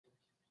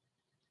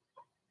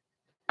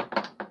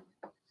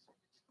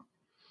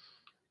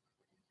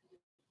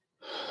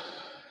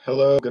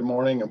Hello, good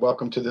morning, and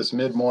welcome to this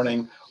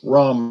mid-morning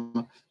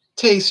rum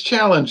taste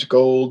challenge.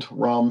 Gold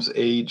rums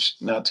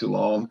aged not too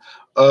long.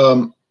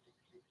 After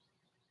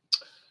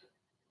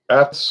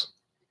this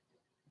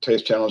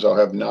taste challenge, I'll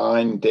have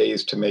 9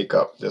 days to make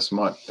up this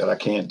month that I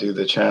can't do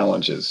the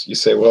challenges. You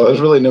say, well,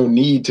 there's really no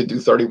need to do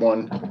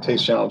 31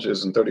 taste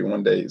challenges in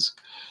 31 days.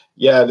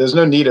 Yeah, there's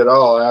no need at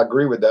all. I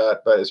agree with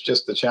that, but it's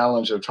just the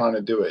challenge of trying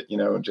to do it,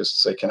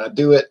 just say, can I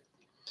do it?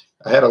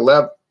 I had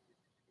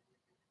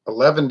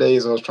 11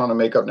 days I was trying to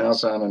make up, now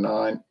it's down to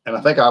 9, and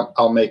I think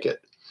I'll make it.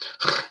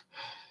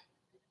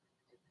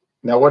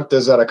 Now, what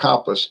does that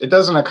accomplish? It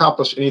doesn't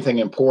accomplish anything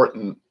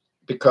important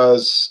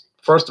because,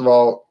 first of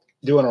all,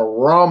 doing a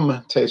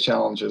rum taste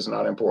challenge is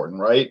not important,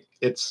 right?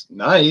 It's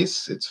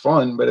nice, it's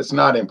fun, but it's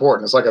not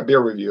important. It's like a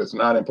beer review. It's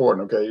not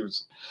important, okay?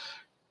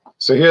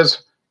 So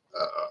here's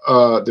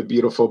the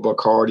beautiful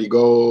Bacardi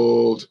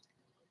Gold,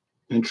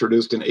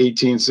 introduced in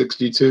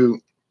 1862.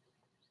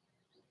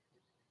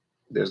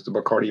 There's the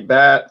Bacardi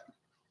bat,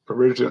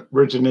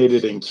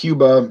 originated in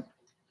Cuba,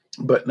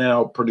 but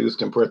now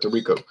produced in Puerto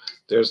Rico.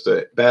 There's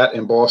the bat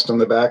embossed on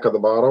the back of the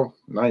bottle.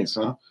 Nice,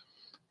 huh?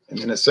 And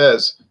then it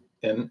says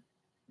in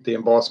the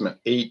embossment,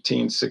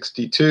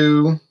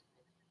 1862,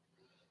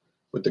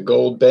 with the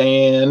gold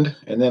band.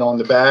 And then on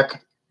the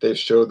back, they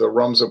show the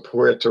Rums of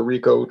Puerto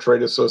Rico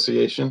Trade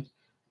Association.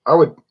 I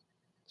would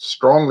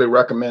strongly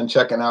recommend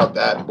checking out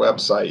that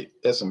website.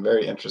 There's some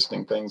very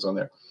interesting things on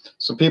there.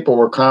 Some people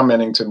were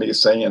commenting to me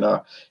saying,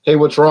 hey,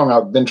 what's wrong?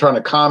 I've been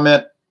trying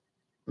to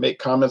make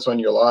comments on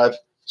your live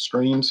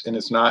streams, and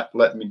it's not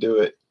letting me do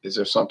it. Is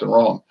there something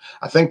wrong?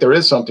 I think there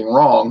is something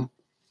wrong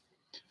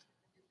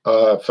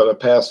for the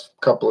past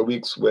couple of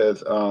weeks with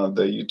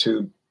the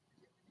YouTube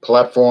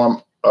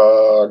platform.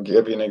 I'll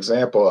give you an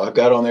example. I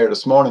got on there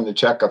this morning to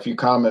check a few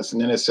comments,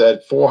 and then it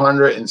said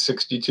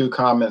 462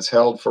 comments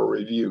held for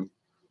review.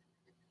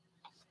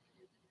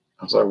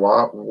 I was like,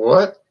 wow,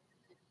 what?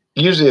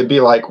 Usually it'd be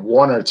like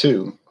 1 or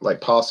 2, like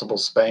possible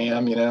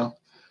spam,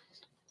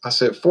 I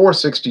said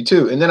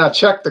 462. And then I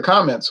checked the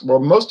comments. Well,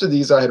 most of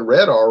these I had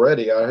read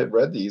already. I had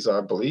read these,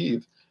 I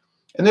believe.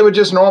 And they were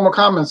just normal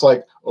comments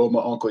like, oh,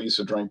 my uncle used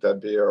to drink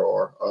that beer,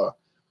 or,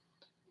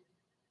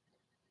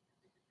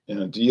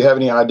 do you have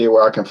any idea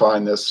where I can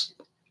find this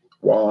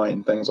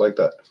wine? Things like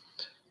that.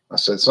 I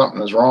said,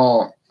 something is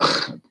wrong.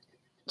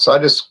 So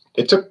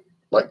it took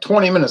like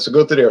 20 minutes to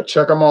go through there,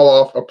 check them all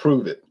off,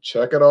 approve it,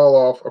 check it all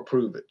off,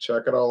 approve it,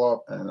 check it all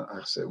off. And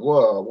I said,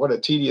 whoa, what a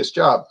tedious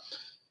job.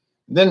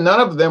 Then none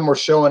of them were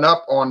showing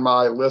up on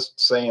my list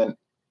saying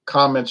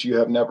comments you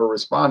have never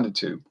responded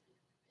to.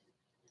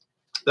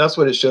 That's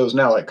what it shows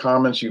now, like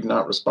comments you've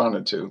not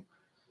responded to,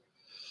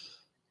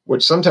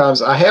 which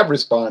sometimes I have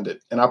responded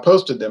and I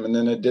posted them and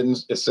then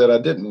it said I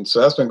didn't. So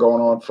that's been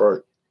going on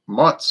for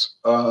months.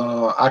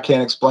 I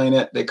can't explain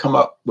it. They come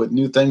up with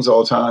new things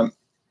all the time.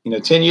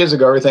 10 years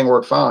ago, everything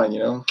worked fine,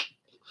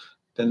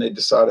 Then they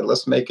decided,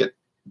 let's make it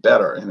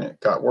better, and it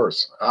got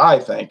worse, I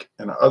think,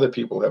 and other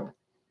people have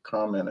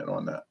commented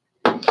on that.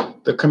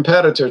 The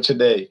competitor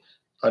today,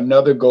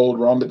 another gold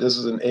rum, but this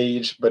is an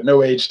age, but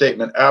no age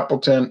statement,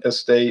 Appleton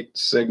Estate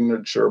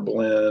Signature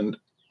Blend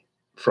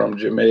from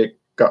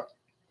Jamaica.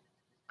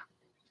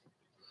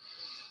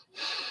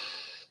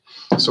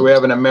 So we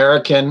have an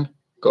American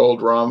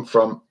gold rum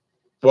from,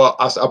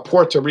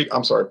 Puerto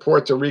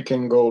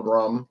Rican gold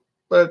rum,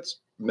 but it's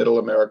Middle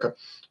America,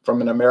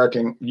 from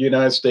an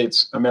United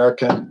States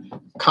American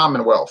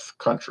Commonwealth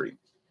country.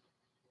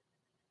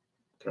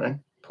 Okay,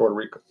 Puerto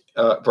Rico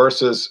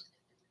versus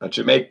a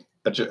Jamaica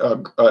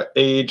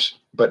age,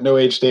 but no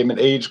age statement,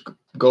 age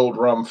gold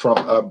rum from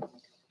a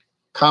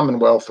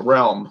Commonwealth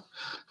realm.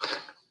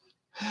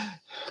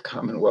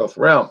 Commonwealth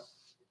realm.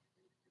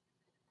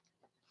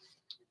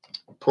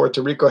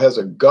 Puerto Rico has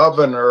a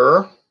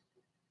governor.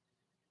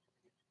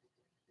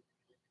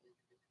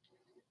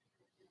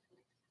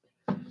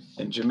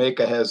 And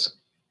Jamaica has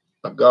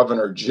a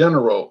governor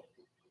general.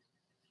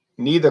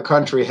 Neither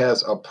country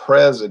has a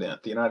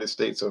president. The United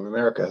States of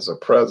America has a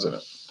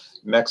president.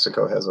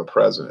 Mexico has a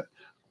president.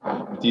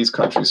 These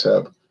countries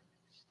have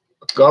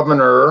a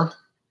governor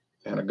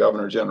and a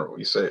governor general.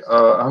 You say,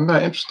 I'm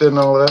not interested in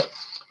all that.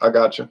 I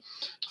got you.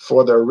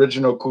 For the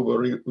original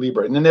Cuba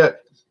Libre. And then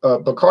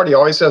Bacardi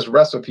always has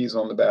recipes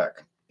on the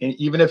back. And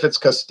even if it's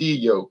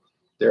Castillo,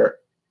 they're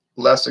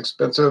less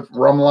expensive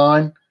rum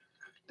line.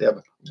 They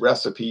have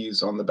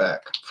recipes on the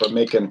back for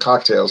making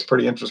cocktails.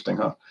 Pretty interesting,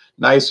 huh?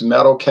 Nice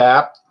metal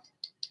cap,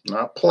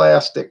 not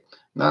plastic,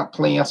 not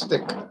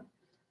plastic.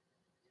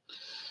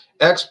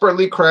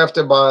 Expertly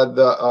crafted by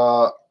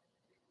the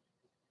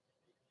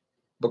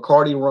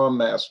Bacardi Rum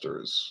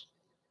Masters.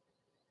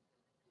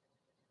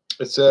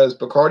 It says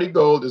Bacardi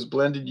Gold is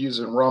blended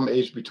using rum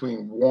aged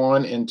between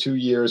 1 and 2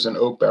 years in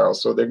oak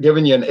barrels. So they're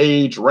giving you an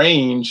age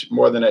range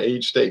more than an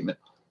age statement,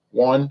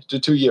 1 to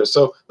 2 years.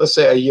 So let's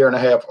say a year and a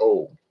half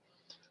old.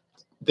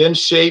 Then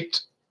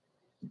shaped,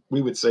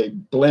 we would say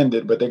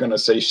blended, but they're going to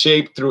say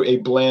shaped through a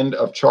blend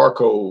of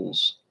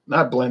charcoals.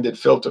 Not blended,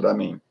 filtered, I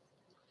mean.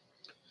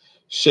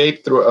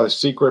 Shaped through a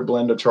secret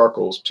blend of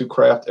charcoals to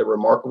craft a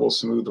remarkable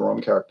smooth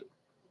rum character.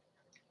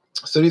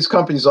 So these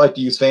companies like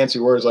to use fancy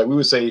words. Like we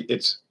would say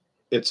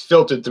it's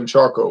filtered through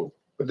charcoal,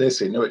 but they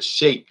say no, it's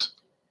shaped.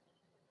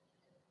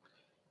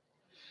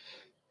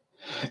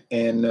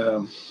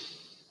 And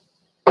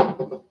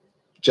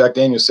Jack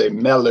Daniels say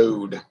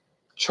mellowed,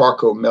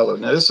 charcoal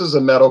mellowed. Now this is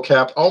a metal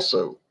cap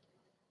also.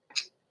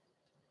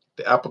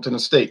 The Appleton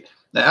Estate.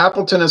 The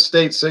Appleton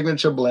Estate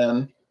Signature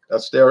Blend,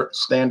 that's their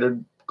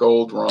standard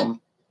gold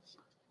rum,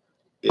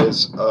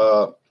 is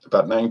about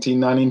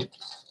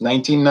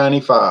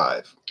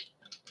 $19.95.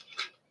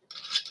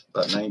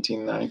 About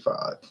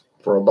 $19.95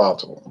 for a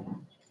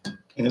bottle.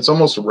 And it's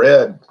almost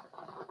red.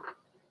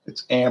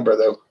 It's amber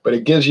though, but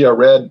it gives you a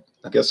red.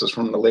 I guess it's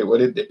from the light.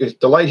 If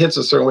the light hits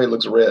a certain way, it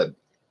looks red,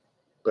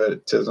 but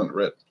it isn't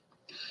red.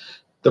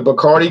 The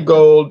Bacardi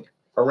Gold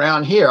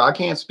around here, I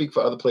can't speak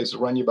for other places,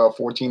 run you about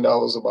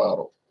 $14 a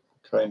bottle.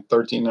 Okay,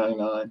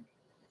 $13.99.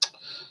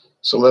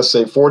 So let's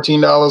say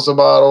 $14 a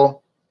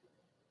bottle,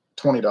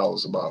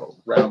 $20 a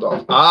bottle, round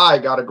off. I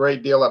got a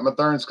great deal at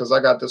Mathern's because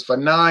I got this for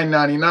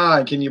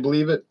 $9.99. Can you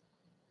believe it?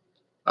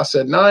 I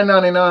said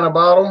 $9.99 a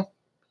bottle.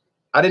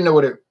 I didn't know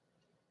what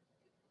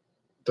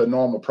the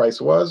normal price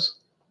was.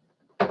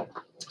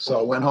 So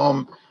I went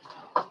home.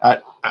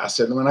 I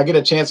said, when I get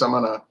a chance, I'm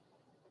going to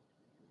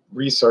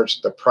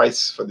research the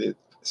price for the.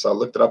 So I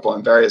looked it up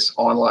on various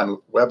online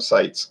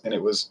websites, and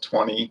it was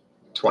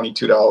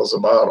 $22 a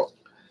bottle.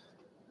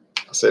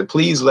 I said,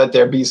 please let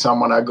there be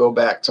someone I go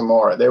back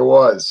tomorrow. There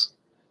was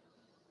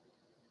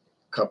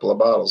a couple of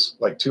bottles,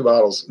 like 2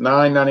 bottles,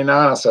 $9.99.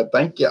 I said,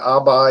 thank you.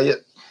 I'll buy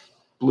it.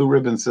 Blue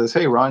Ribbon says,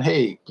 hey, Ron.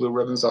 Hey, Blue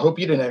Ribbons. I hope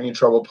you didn't have any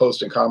trouble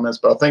posting comments,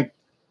 but I think,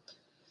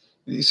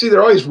 you see,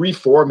 they're always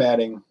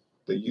reformatting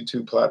the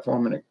YouTube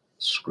platform, and it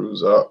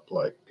screws up.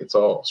 Like, it's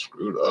all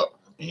screwed up.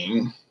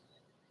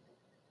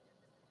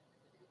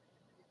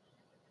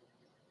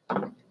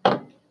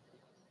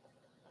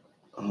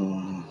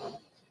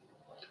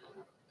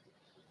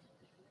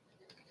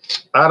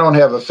 I don't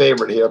have a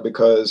favorite here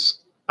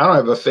because I don't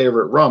have a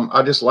favorite rum.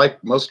 I just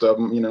like most of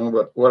them, you know,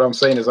 but what I'm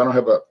saying is I don't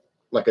have a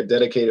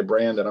dedicated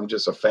brand that I'm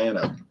just a fan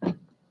of.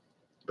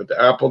 But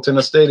the Appleton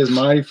Estate is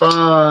mighty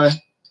fine.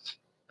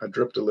 I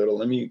dripped a little.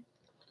 Let me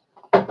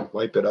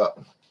wipe it up.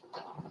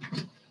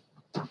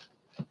 I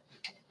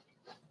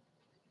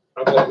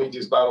better leave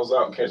these bottles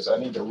out in case I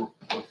need to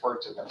refer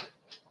to them.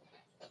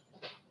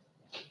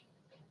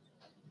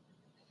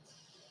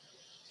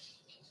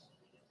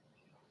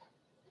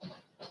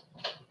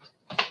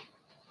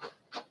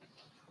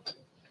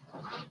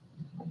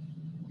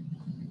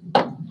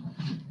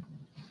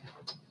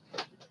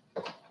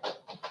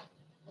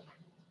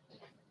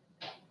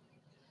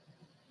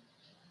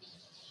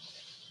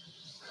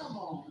 Come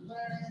on,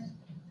 man.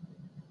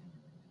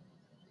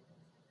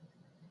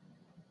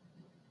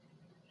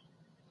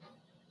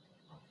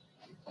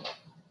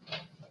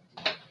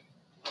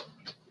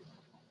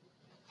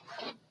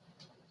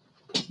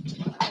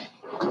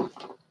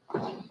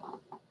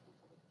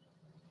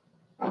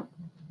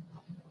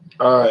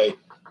 All right.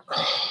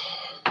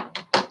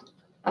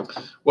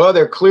 Well,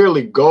 they're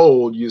clearly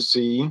gold, you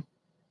see.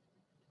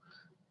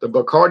 The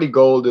Bacardi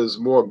Gold is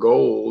more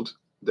gold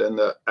than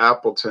the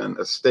Appleton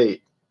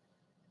Estate.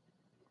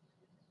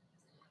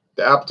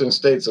 The Appleton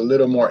Estate's a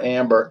little more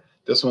amber.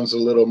 This one's a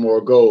little more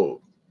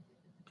gold.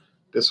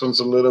 This one's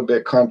a little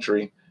bit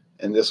country,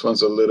 and this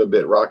one's a little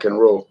bit rock and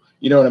roll.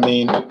 You know what I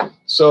mean?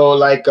 So,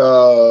 like,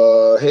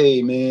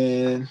 hey,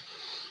 man.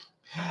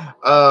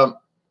 I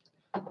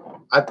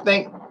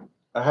think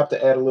I have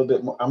to add a little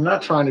bit more. I'm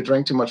not trying to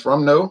drink too much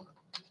rum. No,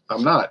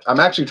 I'm not.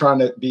 I'm actually trying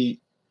to be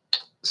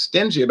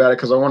stingy about it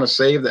because I want to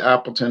save the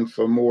Appleton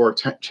for more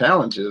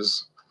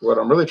challenges. What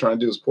I'm really trying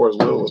to do is pour as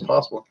little as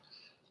possible,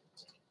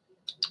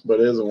 but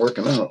it isn't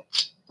working out.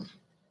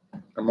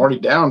 I'm already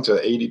down to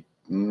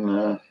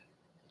 85%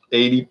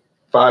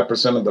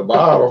 of the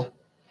bottle.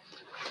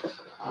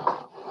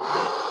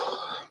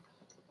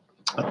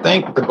 I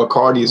think the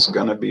Bacardi is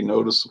going to be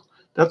noticeable.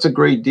 That's a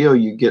great deal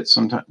you get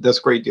sometimes. That's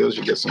great deals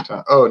you get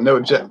sometimes. Oh, no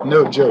joke.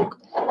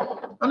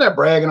 I'm not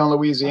bragging on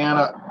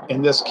Louisiana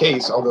in this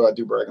case, although I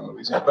do brag on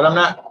Louisiana. But I'm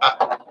not.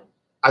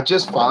 I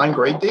just find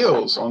great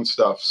deals on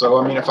stuff. So,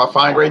 I mean, if I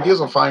find great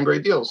deals, I'll find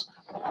great deals.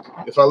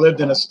 If I lived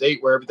in a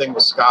state where everything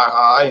was sky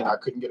high and I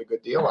couldn't get a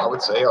good deal, I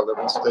would say I live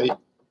in a state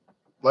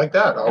like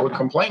that. I would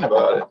complain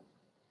about it.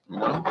 You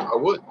know, I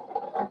would.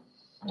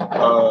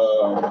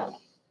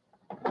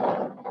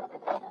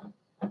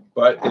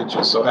 But it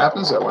just so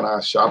happens that when I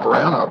shop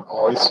around,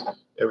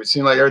 it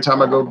seems like every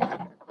time I go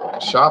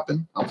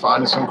shopping, I'm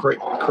finding some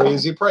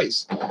crazy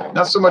price.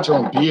 Not so much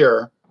on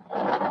beer.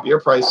 Beer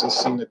prices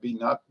seem to be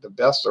not the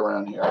best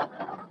around here.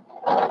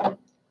 I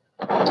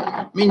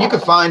mean, you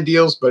can find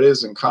deals, but it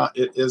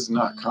is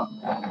not common.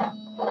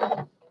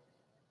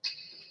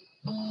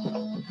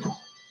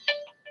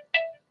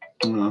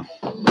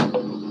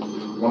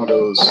 One of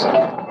those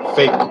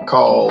fake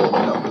call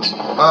numbers.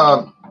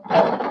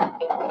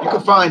 You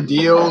can find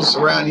deals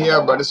around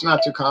here, but it's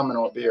not too common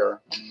on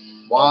beer.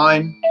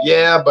 Wine,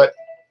 yeah, but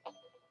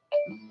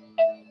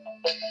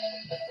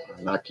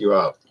I'll knock you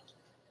out.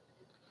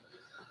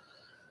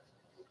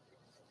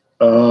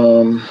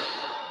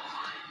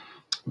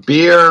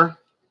 Beer,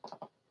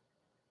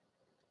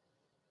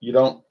 you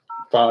don't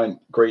find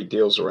great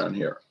deals around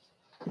here.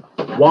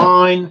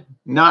 Wine,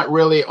 not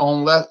really,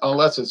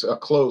 unless it's a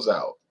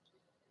closeout.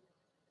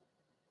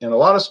 And a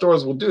lot of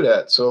stores will do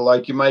that. So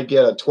like you might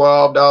get a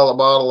 $12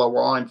 bottle of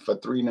wine for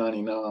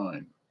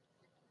 $3.99.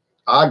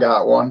 I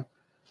got one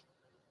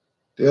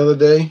the other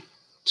day,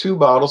 2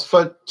 bottles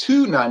for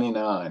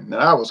 $2.99. Now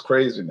that was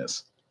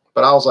craziness.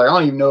 But I was like, I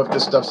don't even know if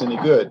this stuff's any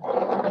good.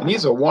 And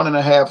these are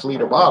 1.5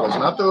 liter bottles,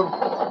 not the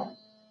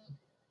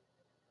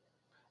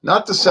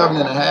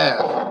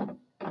 7.5.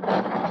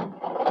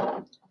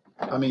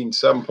 I mean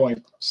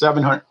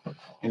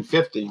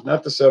 7.750,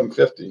 not the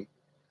 750.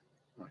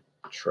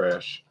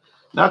 Trash.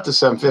 Not the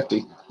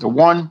 750. The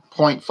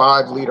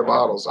 1.5 liter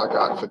bottles I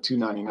got for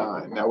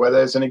 $2.99. Now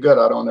whether it's any good,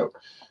 I don't know.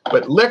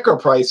 But liquor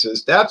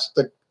prices, that's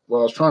what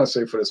I was trying to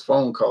say for this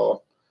phone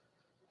call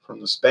from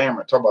the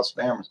spammer. Talk about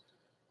spammers.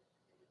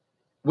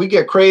 We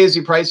get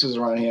crazy prices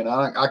around here, and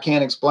I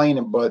can't explain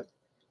it, but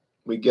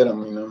we get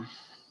them, you know.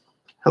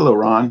 Hello,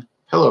 Ron.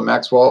 Hello,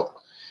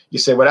 Maxwell. You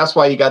say, well, that's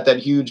why you got that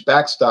huge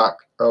backstock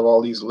of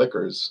all these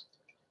liquors.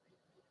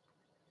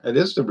 It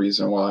is the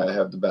reason why I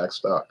have the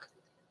backstock.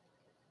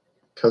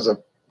 Because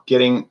of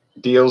getting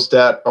deals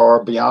that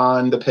are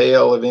beyond the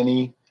pale of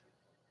any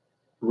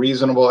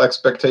reasonable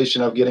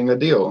expectation of getting a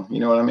deal. You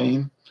know what I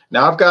mean?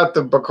 Now, I've got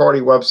the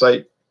Bacardi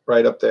website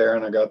right up there,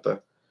 and I got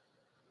the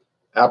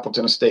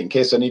Appleton Estate in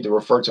case I need to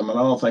refer to them, and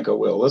I don't think I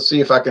will. Let's see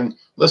if I can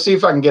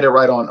get it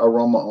right on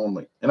aroma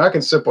only. And I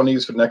can sip on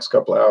these for the next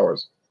couple of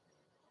hours.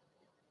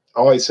 I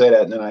always say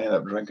that, and then I end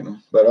up drinking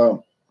them. But a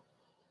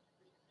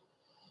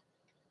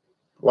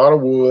lot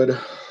of wood.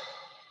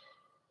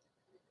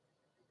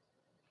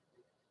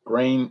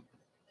 Grain.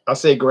 I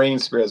say grain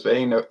spirits, but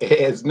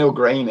it has no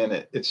grain in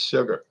it. It's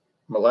sugar,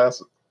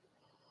 molasses.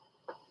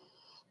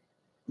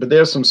 But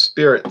there's some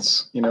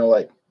spirits, you know,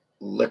 like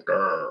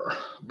liquor,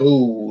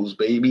 booze,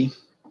 baby.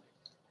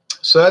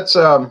 So that's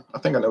I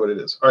think I know what it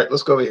is. All right,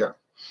 let's go over here.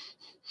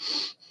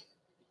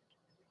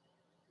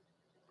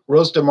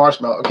 Roasted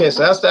marshmallow. Okay,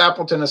 so that's the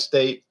Appleton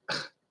Estate.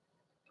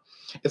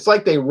 It's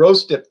like they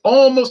roast it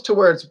almost to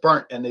where it's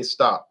burnt and they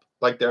stop.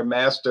 Like their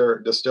master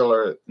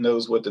distiller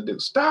knows what to do.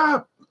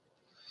 Stop.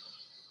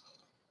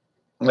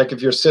 Like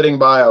if you're sitting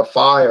by a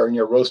fire and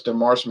you're roasting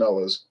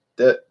marshmallows.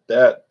 So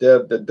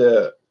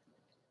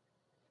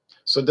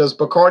does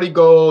Bacardi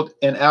Gold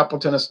and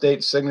Appleton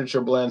Estate signature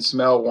blend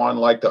smell one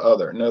like the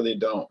other? No, they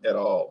don't at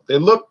all. They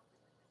don't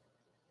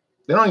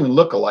even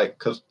look alike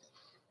because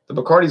the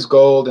Bacardi's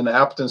gold and the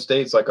Appleton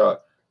Estate's like a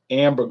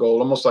amber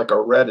gold, almost like a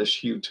reddish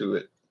hue to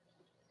it.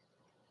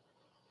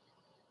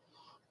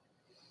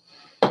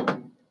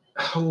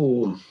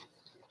 Oh,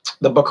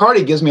 the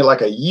Bacardi gives me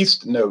like a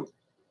yeast note,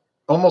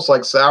 almost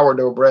like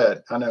sourdough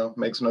bread. I know,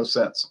 makes no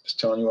sense. Just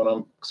telling you what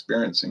I'm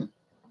experiencing.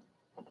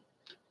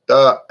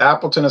 The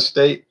Appleton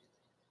Estate,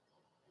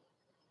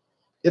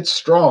 it's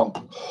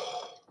strong.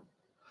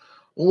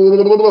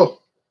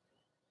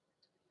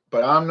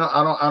 But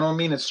I don't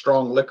mean it's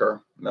strong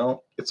liquor.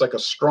 No, it's like a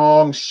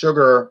strong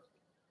sugar.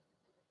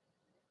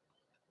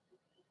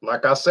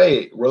 Like I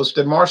say,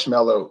 roasted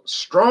marshmallow,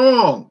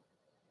 strong.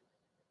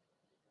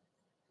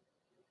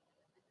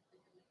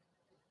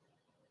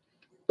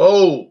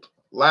 Bold,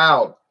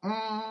 loud.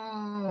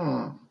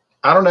 I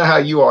don't know how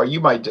you are. You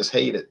might just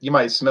hate it. You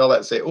might smell that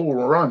and say, oh,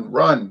 run,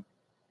 run.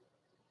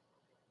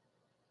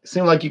 It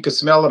seemed like you could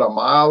smell it a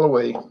mile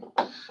away.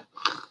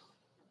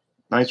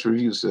 Nice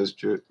review, says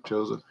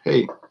Joseph.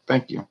 Hey,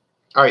 thank you.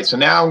 All right, so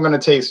now I'm going to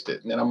taste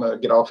it. And then I'm going to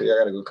get off here. I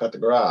got to go cut the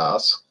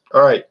grass.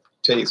 All right,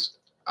 taste.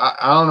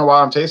 I don't know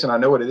why I'm tasting. I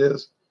know what it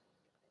is.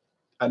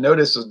 I know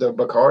this is the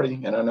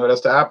Bacardi, and I know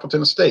that's the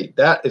Appleton Estate.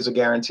 That is a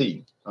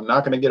guarantee. I'm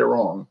not going to get it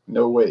wrong.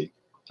 No way.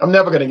 I'm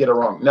never going to get it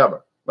wrong.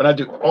 Never. When I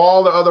do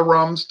all the other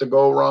rums, the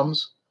gold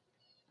rums,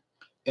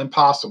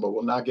 impossible.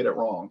 Will not get it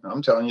wrong.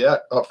 I'm telling you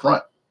that up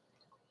front.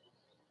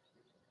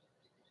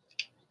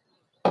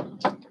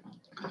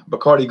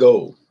 Bacardi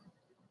Gold.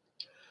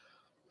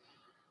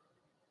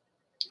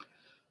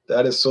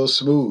 That is so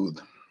smooth.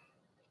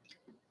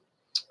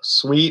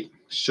 Sweet,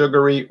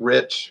 sugary,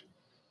 rich,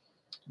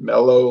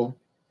 mellow,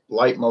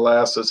 light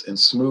molasses, and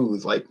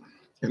smooth.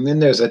 And then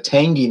there's a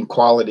tanging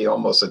quality,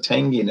 almost a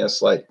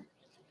tanginess,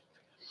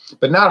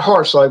 but not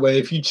harsh. Like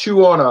if you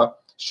chew on a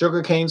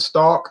sugarcane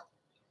stalk,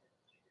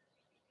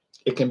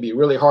 it can be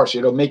really harsh.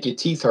 It'll make your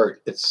teeth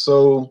hurt. It's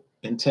so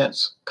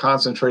intense,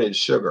 concentrated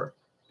sugar.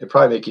 It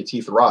probably make your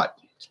teeth rot.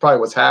 It's probably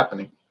what's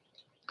happening.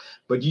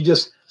 But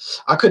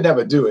I could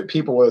never do it.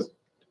 People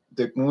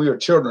when we were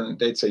children,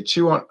 they'd say,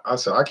 chew on. I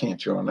said, I can't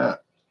chew on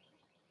that.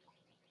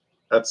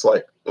 That's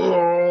like,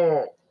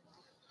 oh,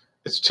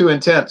 it's too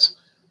intense.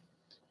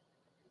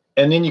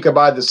 And then you can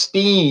buy the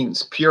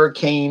Steens pure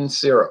cane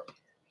syrup.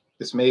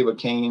 It's made with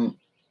cane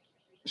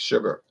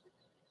sugar.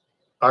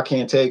 I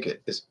can't take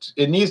it.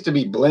 It needs to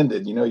be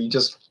blended. You know,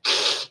 it's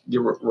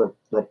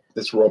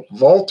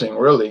revolting,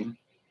 really.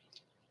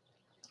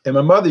 And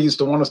my mother used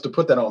to want us to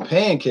put that on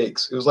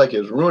pancakes. It was like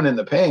it was ruining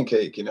the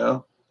pancake, you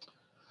know.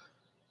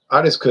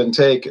 I just couldn't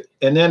take it.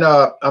 And then,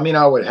 I mean,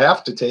 I would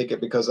have to take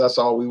it because that's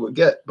all we would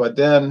get. But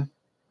then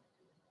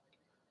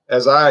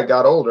as I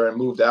got older and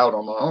moved out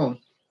on my own,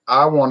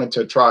 I wanted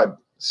to try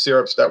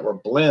syrups that were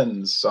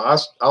blends. So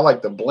I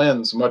like the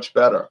blends much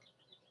better.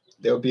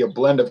 There would be a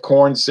blend of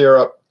corn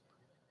syrup,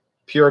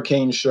 pure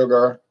cane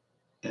sugar,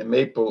 and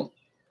maple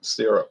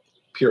syrup,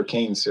 pure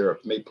cane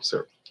syrup, maple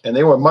syrup. And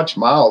they were much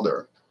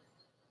milder.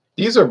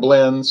 These are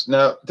blends.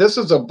 Now, this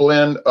is a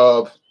blend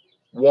of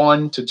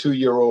 1 to 2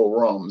 year old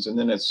rums, and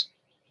then it's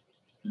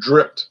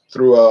dripped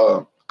through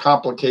a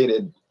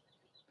complicated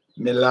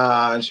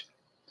melange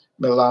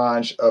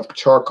of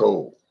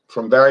charcoal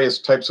from various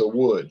types of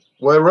wood.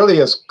 Well, it really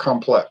is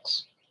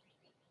complex.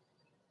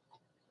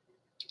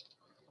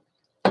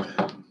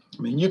 I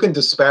mean, you can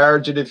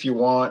disparage it if you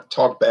want,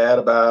 talk bad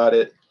about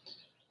it.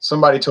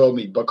 Somebody told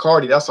me,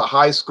 Bacardi, that's a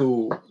high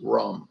school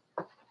rum.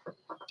 I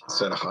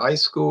said, high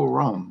school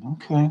rum,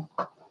 okay.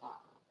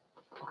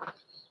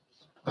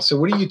 I said,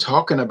 what are you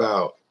talking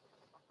about?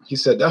 He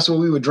said, that's what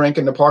we would drink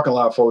in the parking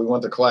lot before we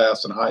went to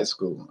class in high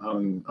school.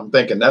 I'm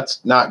thinking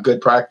that's not good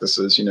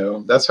practices, you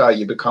know. That's how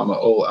you become an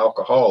old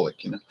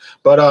alcoholic, you know.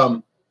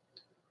 But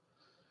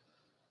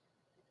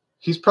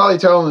he's probably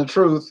telling the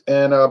truth,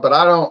 and but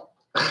I don't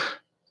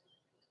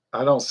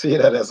see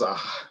that as a.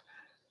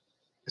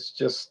 It's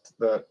just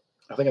that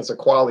I think it's a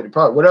quality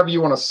product. Whatever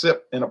you want to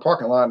sip in a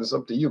parking lot is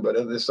up to you, but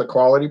it's a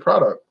quality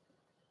product.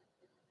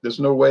 There's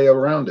no way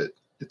around it.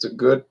 It's a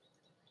good.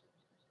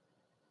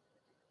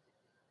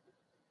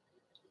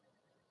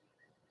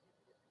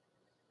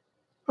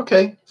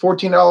 Okay,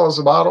 $14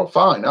 a bottle,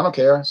 fine. I don't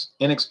care. It's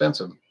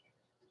inexpensive.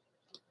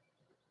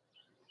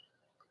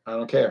 I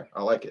don't care.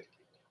 I like it.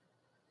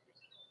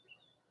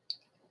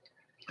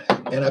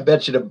 And I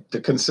bet you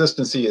the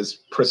consistency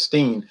is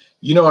pristine.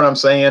 You know what I'm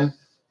saying?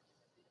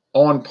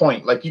 On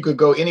point. Like you could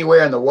go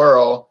anywhere in the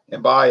world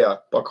and buy a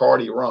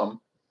Bacardi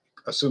rum,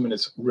 assuming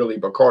it's really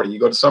Bacardi. You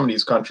go to some of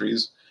these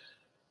countries,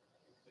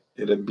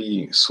 it'd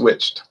be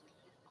switched.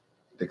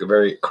 They could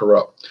very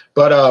corrupt.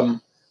 But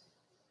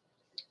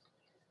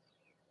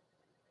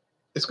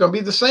it's going to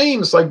be the same.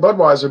 It's like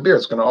Budweiser beer.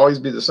 It's going to always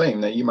be the same.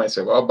 Now, you might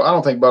say, well, I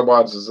don't think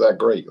Budweiser is that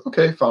great.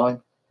 Okay,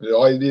 fine. It'll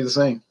always be the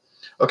same.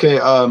 Okay,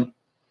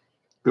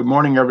 good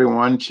morning,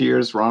 everyone.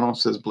 Cheers. Ronald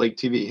says, Blake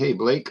TV. Hey,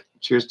 Blake,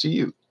 cheers to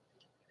you.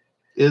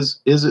 Is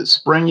it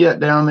spring yet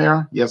down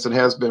there? Yes, it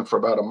has been for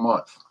about a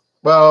month.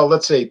 Well,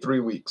 let's say 3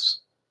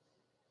 weeks.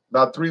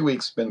 About 3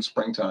 weeks been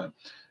springtime.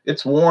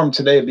 It's warm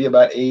today. It'll be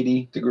about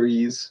 80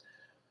 degrees.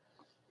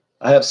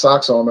 I have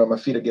socks on, but my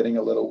feet are getting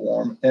a little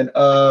warm. And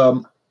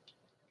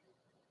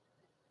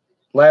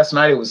last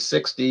night it was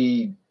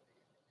 62,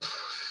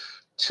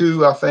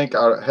 I think.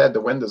 I had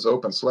the windows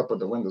open, slept with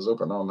the windows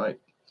open all night.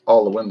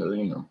 All the windows,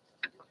 you know.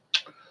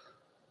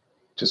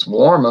 Just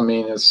warm. I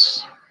mean,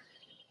 it's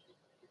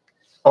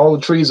all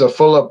the trees are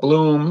full of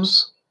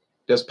blooms.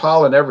 There's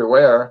pollen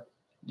everywhere.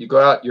 You go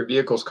out, your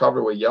vehicle's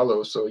covered with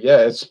yellow. So yeah,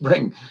 it's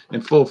spring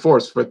in full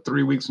force for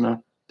 3 weeks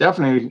now.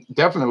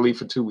 Definitely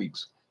for 2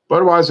 weeks.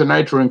 Budweiser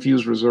Nitro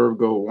Infused Reserve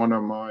Gold. One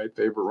of my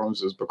favorite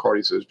rums is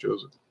Bacardi, says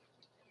Joseph.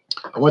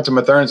 I went to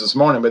Mathern's this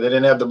morning, but they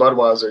didn't have the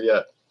Budweiser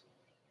yet.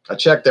 I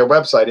checked their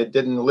website. It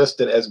didn't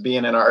list it as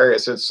being in our area. It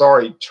said,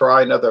 sorry,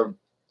 try another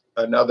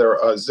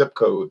zip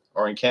code.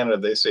 Or in Canada,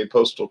 they say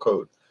postal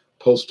code.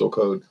 Postal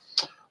code.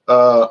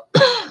 I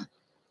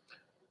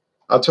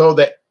told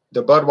the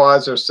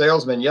Budweiser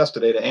salesman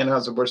yesterday, the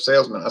Anheuser-Busch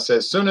salesman, I said,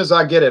 as soon as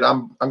I get it,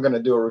 I'm going to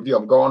do a review.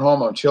 I'm going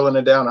home. I'm chilling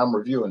it down. I'm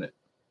reviewing it.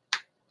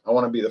 I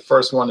want to be the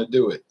first one to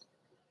do it.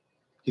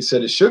 He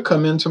said, it should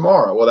come in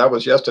tomorrow. Well, that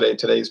was yesterday.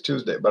 Today's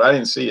Tuesday, but I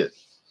didn't see it.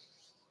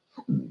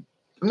 I'm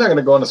not going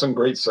to go into some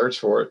great search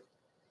for it.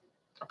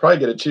 I'll probably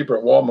get it cheaper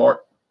at Walmart.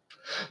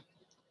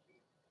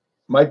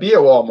 Might be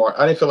at Walmart.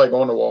 I didn't feel like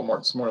going to Walmart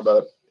this morning,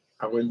 but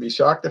I wouldn't be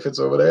shocked if it's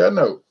over there.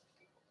 No.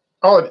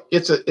 Oh,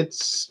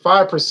 it's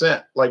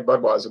 5% like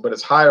Budweiser, but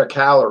it's higher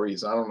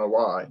calories. I don't know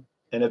why.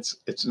 And it's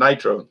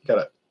nitro. You got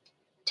to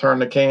turn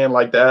the can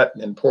like that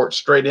and pour it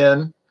straight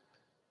in.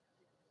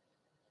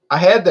 I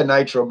had the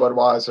nitro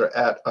Budweiser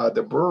at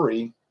the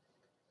brewery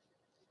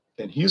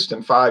in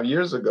Houston 5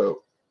 years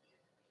ago.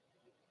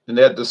 And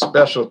they had the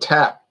special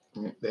tap.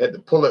 They had to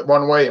pull it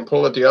one way and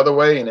pull it the other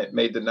way, and it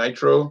made the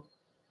nitro.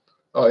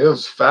 Oh, it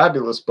was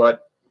fabulous,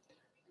 but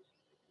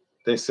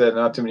they said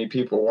not too many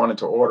people wanted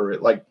to order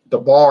it. Like the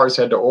bars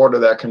had to order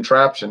that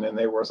contraption, and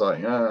they were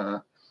like,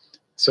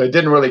 So it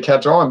didn't really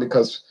catch on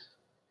because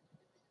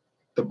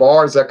the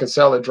bars that could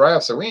sell a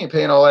draft said, we ain't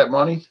paying all that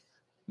money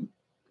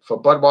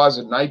for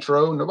Budweiser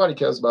Nitro. Nobody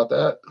cares about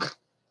that. It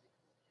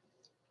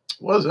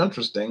was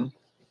interesting.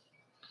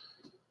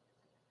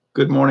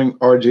 Good morning,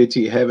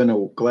 RJT. Having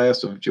a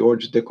glass of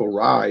George Dickel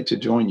Rye to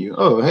join you.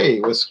 Oh,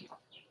 hey,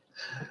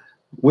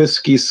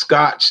 whiskey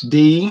Scotch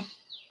D.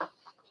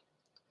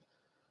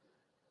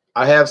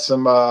 I have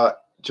some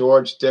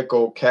George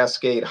Dickel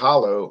Cascade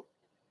Hollow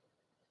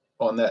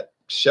on that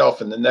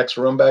shelf in the next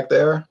room back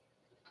there.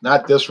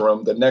 Not this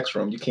room, the next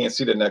room. You can't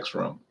see the next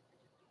room.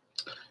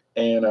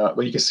 And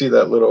but you can see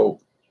that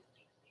little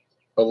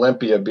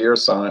Olympia beer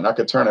sign. I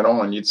could turn it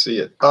on, you'd see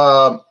it.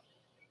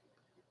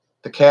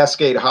 The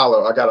Cascade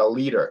Hollow, I got a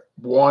liter,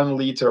 1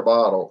 liter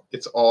bottle.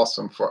 It's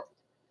awesome for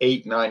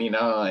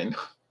 $8.99.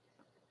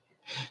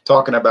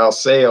 Talking about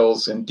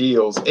sales and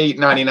deals,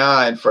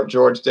 $8.99 for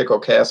George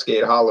Dickel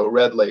Cascade Hollow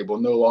Red Label,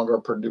 no longer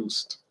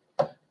produced.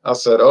 I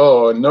said,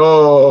 oh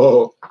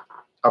no.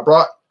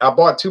 I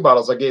bought 2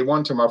 bottles. I gave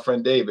one to my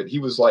friend David. He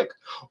was like,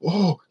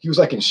 oh, he was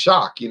like in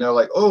shock, you know,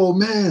 like, oh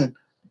man.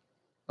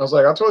 I was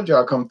like, I told you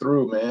I'd come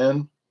through,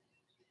 man.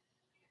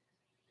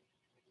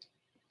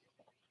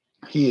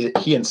 He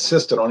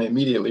insisted on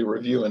immediately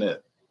reviewing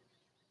it.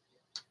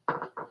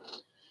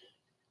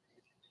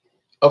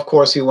 Of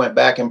course, he went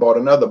back and bought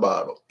another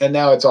bottle, and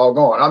now it's all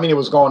gone. I mean, it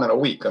was gone in a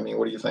week. I mean,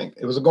 what do you think?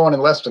 It was gone in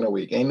less than a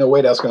week. Ain't no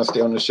way that's going to stay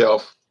on the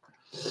shelf.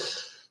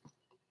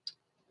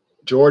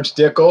 George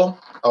Dickel,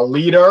 a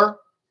liter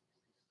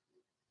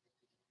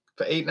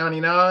for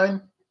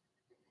 $8.99?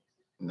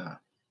 Nah.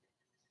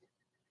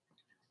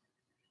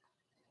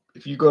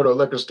 If you go to a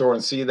liquor store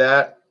and see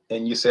that,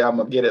 and you say, I'm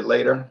going to get it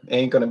later, it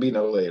ain't going to be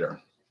no later.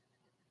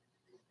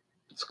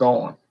 It's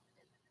gone.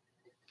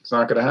 It's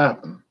not going to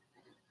happen.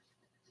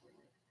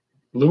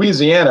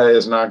 Louisiana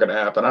is not going to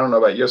happen. I don't know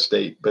about your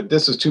state, but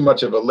this is too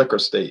much of a liquor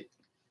state.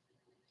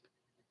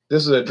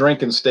 This is a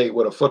drinking state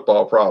with a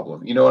football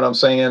problem. You know what I'm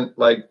saying?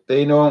 Like,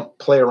 they don't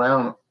play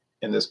around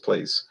in this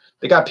place.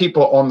 They got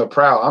people on the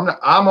prowl.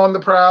 I'm on the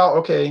prowl,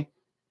 okay.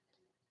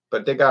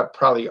 But they got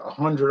probably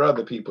 100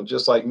 other people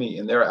just like me,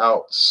 and they're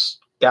out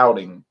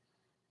scouting.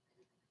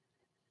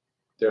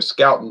 They're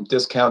scouting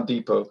Discount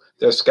Depot.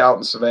 They're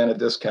scouting Savannah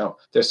Discount.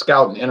 They're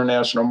scouting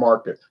International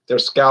Market. They're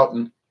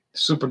scouting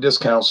Super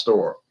Discount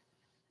Store.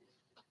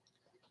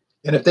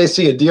 And if they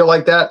see a deal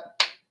like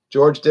that,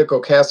 George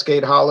Dickel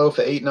Cascade Hollow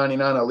for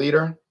 $8.99 a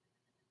liter,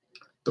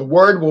 the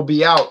word will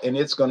be out and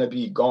it's going to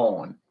be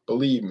gone.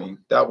 Believe me,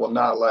 that will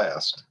not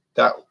last.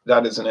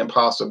 That is an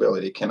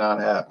impossibility. It cannot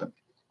happen.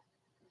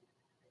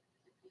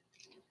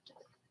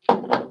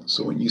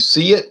 So when you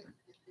see it,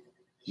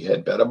 you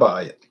had better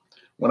buy it.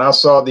 When I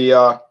saw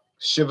the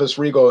Chivas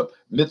Regal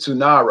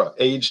Mitsunara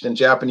aged in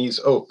Japanese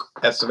oak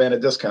at Savannah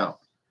Discount,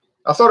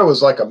 I thought it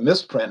was like a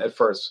misprint at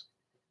first.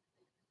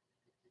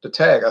 The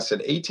tag, I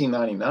said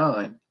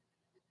 $18.99.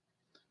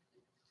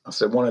 I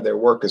said one of their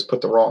workers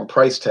put the wrong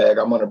price tag.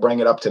 I'm going to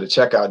bring it up to the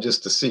checkout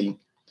just to see.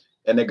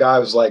 And the guy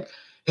was like,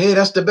 hey,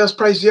 that's the best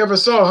price you ever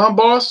saw, huh,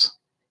 boss?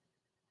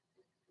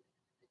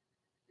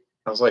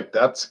 I was like,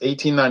 that's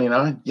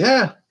 $18.99?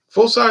 Yeah,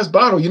 full-size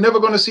bottle. You're never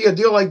going to see a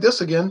deal like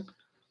this again.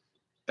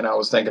 And I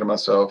was thinking to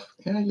myself,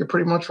 yeah, you're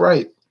pretty much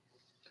right.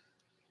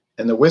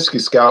 And the Whiskey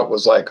Scout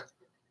was like,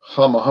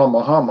 humma,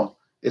 humma, humma.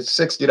 It's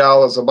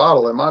 $60 a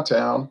bottle in my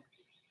town.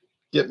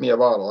 Get me a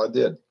bottle. I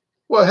did.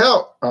 Well,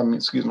 hell,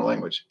 excuse my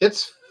language.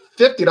 It's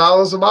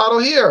 $50 a bottle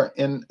here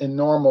in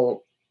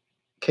normal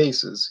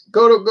cases.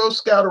 Go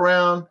scout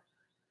around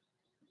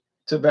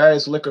to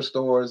various liquor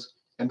stores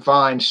and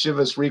find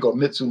Chivas Regal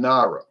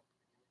Mitsunara.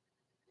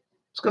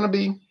 It's going to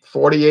be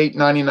 $48.99,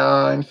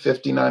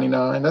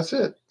 $50.99. That's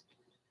it.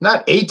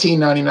 Not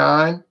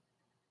 $18.99.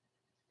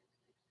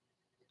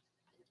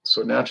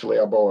 So naturally,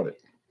 I bought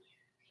it.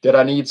 Did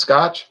I need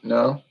scotch?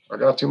 No, I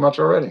got too much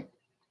already.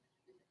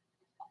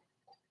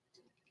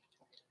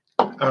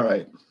 All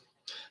right.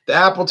 The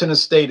Appleton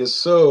Estate is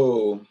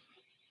so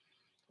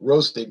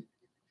roasted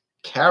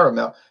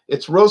caramel.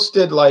 It's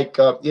roasted like,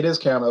 it is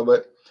caramel,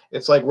 but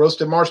it's like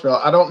roasted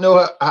marshmallow. I don't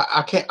know.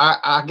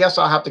 I guess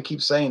I'll have to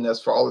keep saying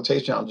this for all the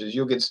taste challenges.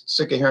 You'll get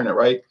sick of hearing it,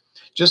 right?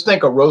 Just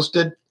think of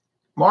roasted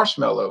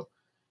marshmallow.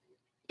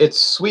 It's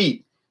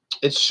sweet.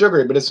 It's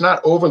sugary, but it's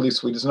not overly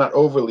sweet. It's not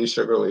overly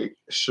sugary.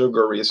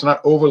 It's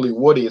not overly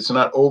woody. It's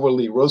not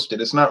overly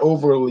roasted. It's not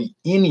overly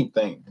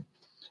anything.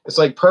 It's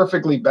like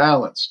perfectly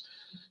balanced.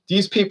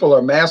 These people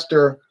are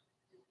master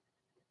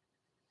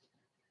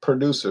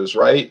producers,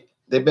 right?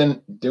 They've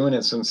been doing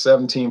it since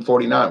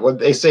 1749. Well,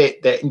 they say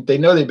that they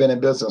know they've been in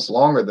business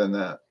longer than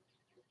that.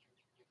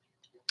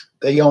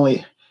 They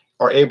only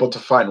are able to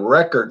find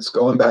records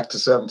going back to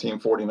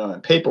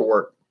 1749.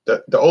 Paperwork.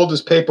 The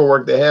oldest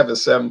paperwork they have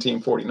is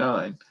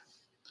 1749.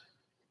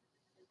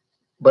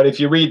 But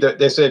if you read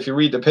they say if you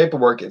read the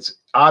paperwork, it's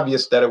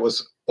obvious that it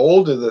was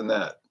older than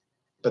that,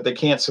 but they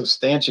can't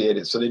substantiate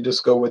it. So they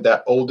just go with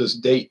that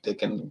oldest date they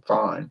can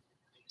find.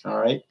 All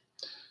right.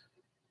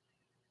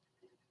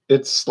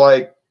 It's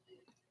like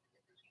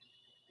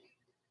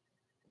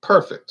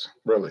perfect,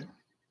 really.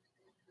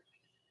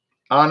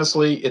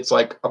 Honestly, it's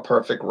like a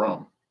perfect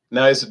rum.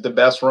 Now, is it the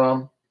best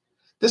rum?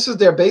 This is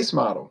their base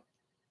model.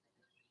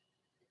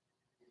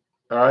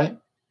 All right.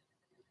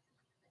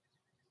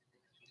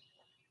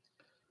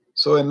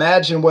 So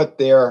imagine what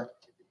their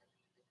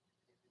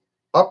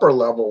upper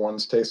level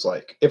ones taste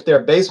like. If their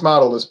base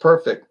model is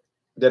perfect,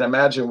 then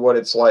imagine what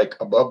it's like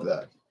above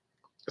that.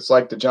 It's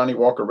like the Johnnie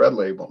Walker Red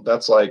Label.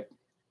 That's like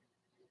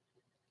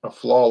a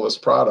flawless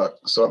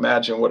product. So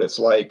imagine what it's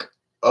like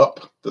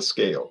up the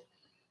scale.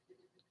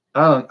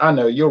 I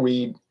know you'll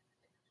read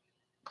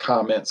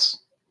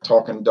comments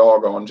talking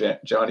dog on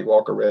Johnnie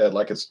Walker Red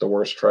like it's the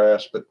worst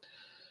trash, but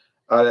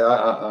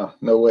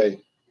no way.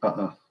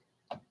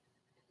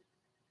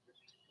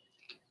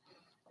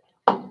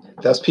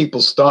 That's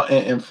people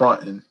stunting and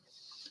fronting.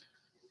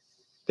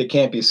 They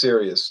can't be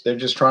serious. They're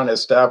just trying to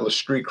establish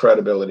street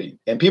credibility.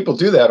 And people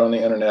do that on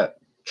the internet,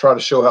 try to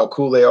show how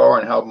cool they are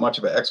and how much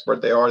of an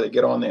expert they are. They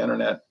get on the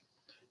internet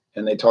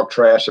and they talk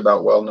trash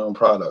about well-known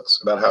products,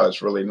 about how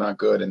it's really not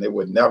good, and they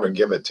would never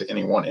give it to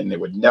anyone, and they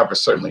would never,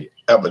 certainly,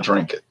 ever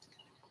drink it.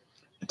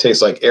 It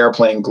tastes like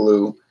airplane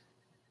glue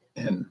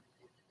and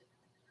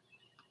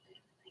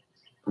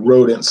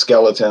rodent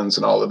skeletons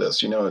and all of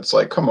this. You know, it's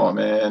like, come on,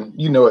 man.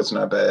 You know it's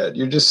not bad.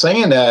 You're just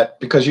saying that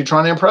because you're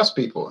trying to impress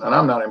people, and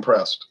I'm not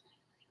impressed.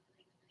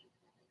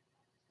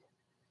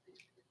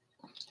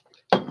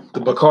 The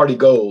Bacardi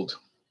Gold.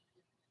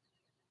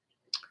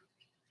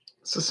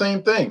 It's the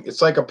same thing.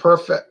 It's like a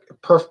perfect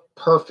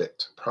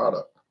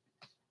product.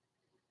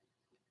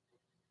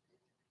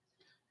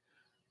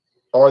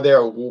 Are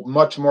there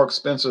much more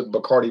expensive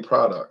Bacardi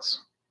products?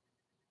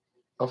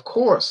 Of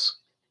course.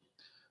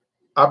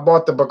 I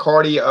bought the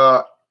Bacardi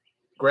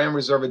Grand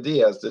Reserva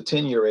Diaz, the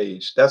 10-year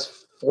age.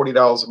 That's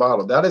 $40 a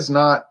bottle. That is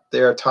not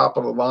their top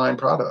of the line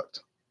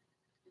product.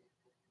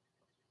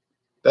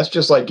 That's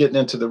just like getting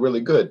into the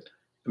really good.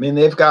 I mean,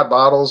 they've got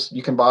bottles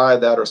you can buy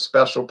that are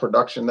special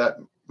production that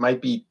might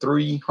be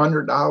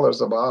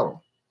 $300 a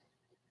bottle,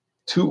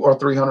 $200 or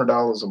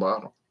 $300 a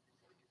bottle.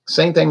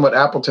 Same thing with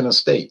Appleton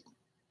Estate.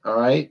 All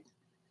right.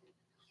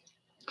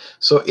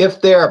 So if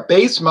their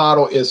base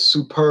model is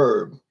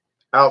superb,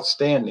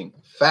 outstanding,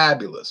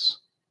 fabulous,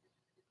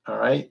 all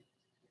right,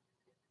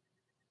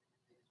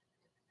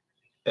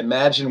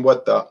 imagine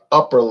what the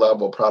upper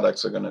level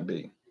products are going to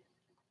be.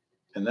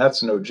 And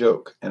that's no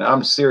joke. And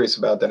I'm serious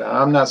about that. And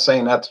I'm not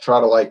saying that to try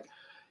to, like,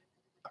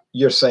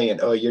 you're saying,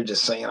 oh, you're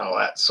just saying all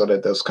that so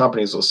that those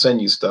companies will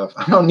send you stuff.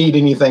 I don't need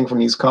anything from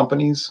these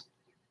companies.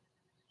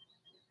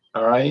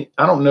 All right.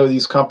 I don't know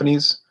these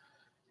companies.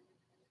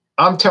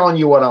 I'm telling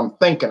you what I'm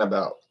thinking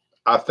about.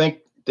 I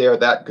think they're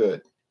that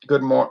good.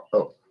 Good morning.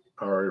 Oh,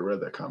 I already read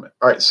that comment.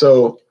 All right.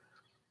 So,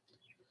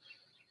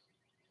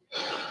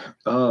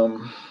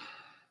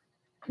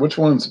 which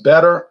one's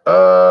better?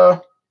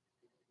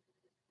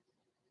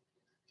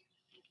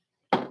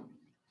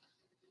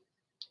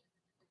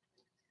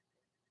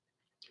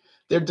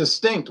 They're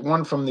distinct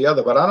one from the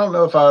other, but I don't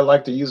know if I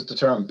like to use the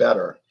term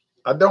better.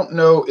 I don't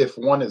know if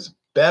one is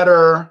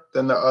better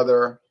than the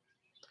other.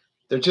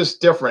 They're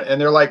just different, and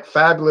they're like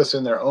fabulous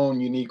in their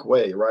own unique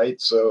way, right?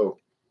 So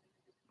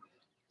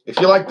if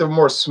you like the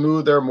more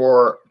smoother,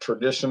 more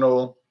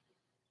traditional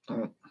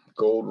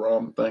gold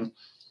rum thing,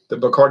 the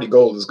Bacardi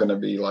Gold is going to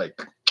be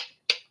like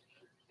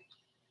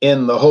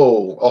in the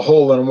hole, a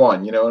hole in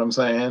one, you know what I'm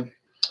saying?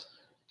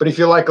 But if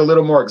you like a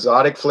little more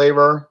exotic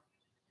flavor,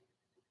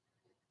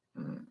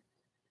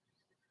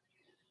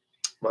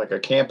 like a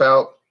camp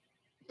out,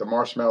 the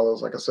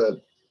marshmallows, like I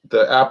said,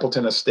 the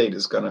Appleton Estate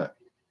is going to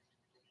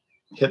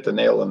hit the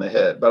nail on the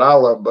head. But I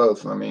love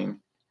both. I mean,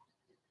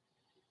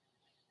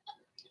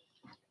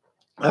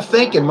 I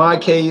think in my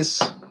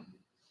case,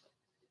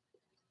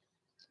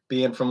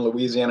 being from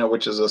Louisiana,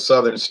 which is a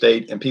southern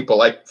state, and people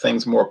like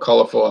things more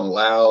colorful and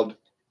loud,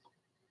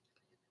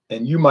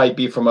 and you might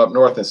be from up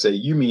north and say,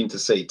 you mean to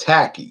say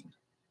tacky.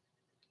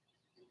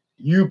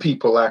 You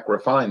people lack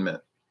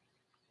refinement.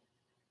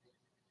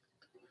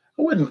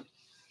 I wouldn't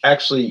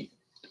actually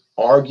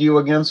argue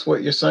against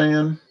what you're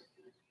saying,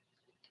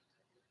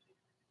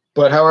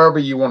 but however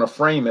you want to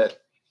frame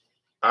it,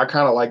 I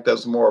kind of like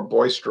those more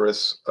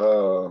boisterous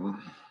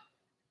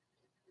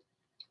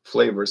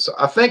flavors. So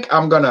I think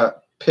I'm going to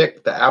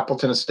pick the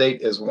Appleton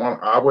Estate as one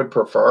I would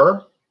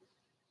prefer.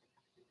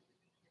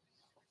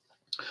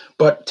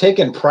 But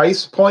taking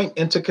price point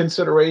into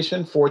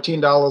consideration,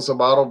 $14 a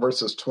bottle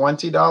versus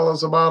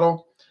 $20 a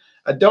bottle,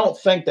 I don't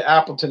think the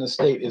Appleton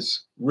Estate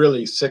is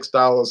really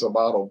 $6 a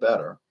bottle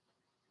better.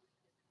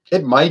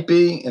 It might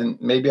be, and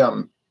maybe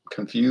I'm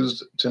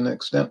confused to an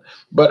extent.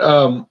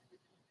 But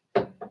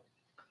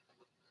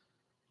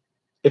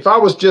if I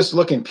was just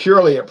looking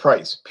purely at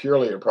price,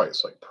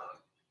 like,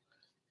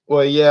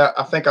 well, yeah,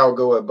 I think I'll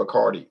go with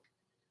Bacardi.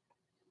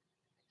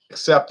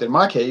 Except in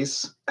my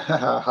case,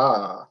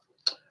 I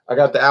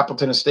got the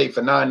Appleton Estate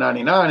for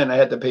 $9.99, and I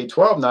had to pay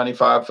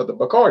 $12.95 for the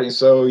Bacardi.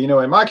 So, you know,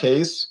 in my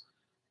case,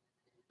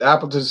 the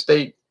Appleton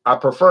Estate I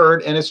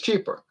preferred, and it's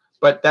cheaper.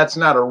 But that's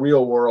not a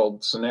real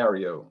world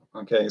scenario.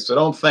 Okay, so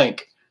don't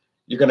think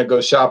you're going to go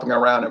shopping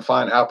around and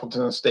find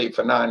Appleton Estate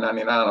for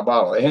 $9.99 a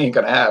bottle. It ain't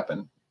going to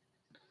happen.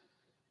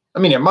 I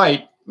mean, it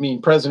might. I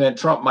mean, President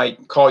Trump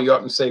might call you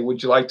up and say,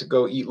 would you like to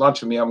go eat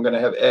lunch with me? I'm going to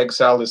have egg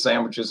salad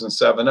sandwiches and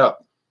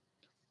 7-Up.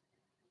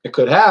 It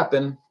could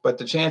happen, but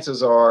the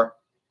chances are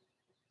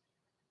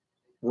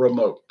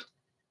remote.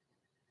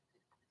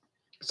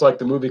 It's like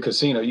the movie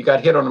Casino. You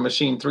got hit on a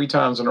machine 3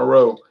 times in a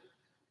row.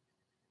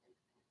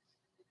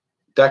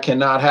 That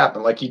cannot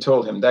happen. Like he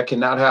told him, that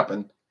cannot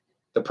happen.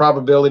 The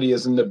probability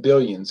is in the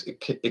billions.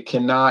 It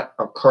cannot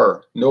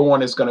occur. No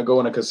one is going to go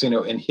in a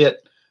casino and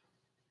hit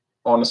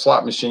on a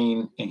slot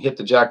machine and hit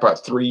the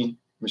jackpot 3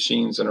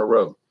 machines in a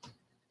row.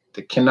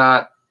 That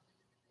cannot,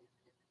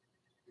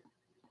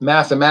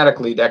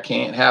 mathematically, that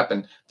can't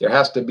happen. There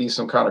has to be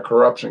some kind of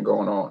corruption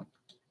going on.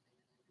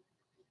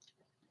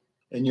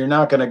 And you're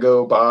not going to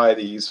go buy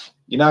these.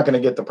 You're not going to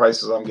get the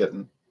prices I'm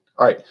getting.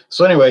 All right.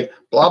 So anyway,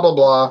 blah, blah,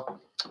 blah.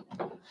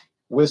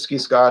 Whiskey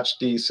Scotch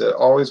D said,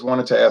 always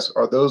wanted to ask,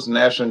 are those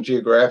National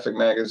Geographic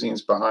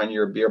magazines behind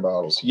your beer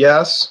bottles?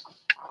 Yes,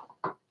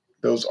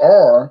 those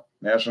are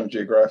National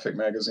Geographic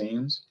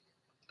magazines.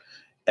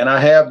 And I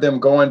have them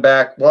going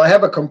back. Well, I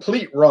have a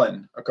complete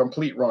run,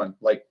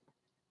 like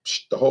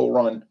the whole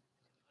run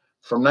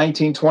from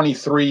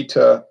 1923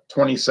 to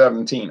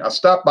 2017. I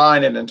stopped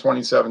buying it in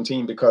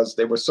 2017 because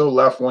they were so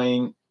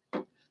left-wing.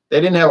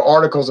 They didn't have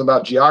articles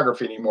about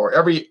geography anymore.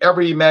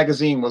 Every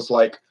magazine was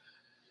like,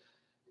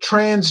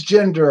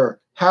 transgender,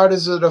 how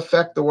does it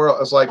affect the world?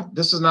 It's like,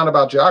 this is not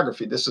about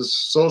geography. This is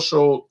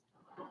social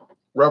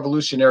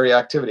revolutionary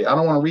activity. I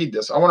don't want to read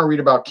this. I want to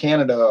read about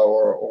Canada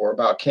or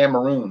about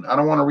Cameroon. I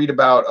don't want to read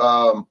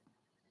about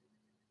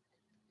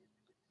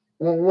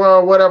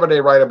well, whatever they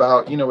write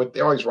about. You know,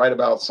 they always write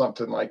about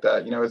something like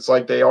that. You know, it's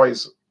like they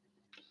always,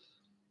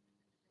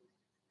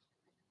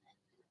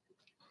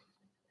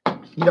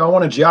 you know, I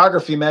want a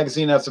geography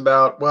magazine that's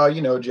about, well,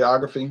 you know,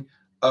 geography.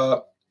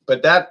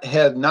 But that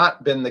had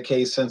not been the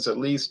case since at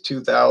least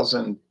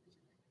 2000.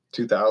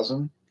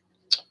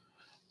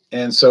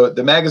 And so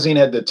the magazine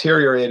had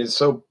deteriorated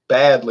so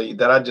badly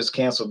that I just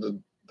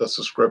canceled the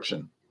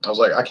subscription. I was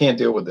like, I can't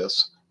deal with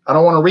this. I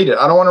don't want to read it.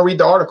 I don't want to read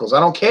the articles. I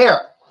don't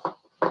care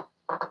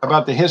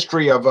about the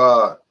history of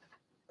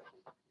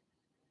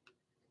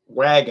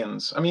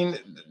wagons. I mean,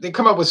 they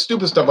come up with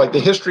stupid stuff like the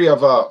history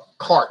of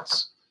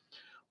carts.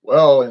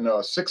 Well, in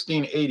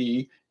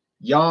 1680,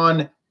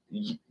 Jan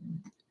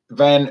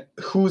van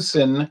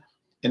Heusen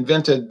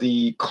invented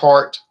the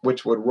cart,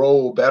 which would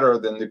roll better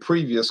than the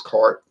previous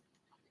cart.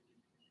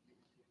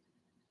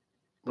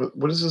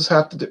 What does this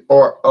have to do?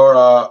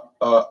 Or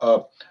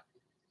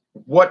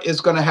what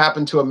is going to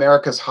happen to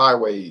America's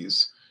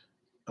highways?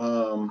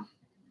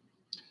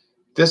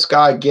 This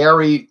guy,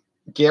 Gary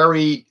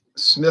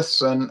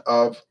Smithson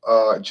of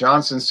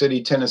Johnson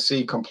City,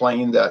 Tennessee,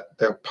 complained that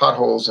the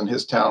potholes in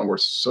his town were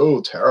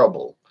so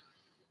terrible.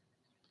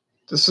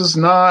 This is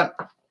not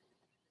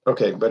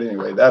okay, but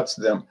anyway, that's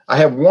them. I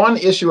have one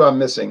issue I'm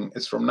missing.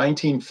 It's from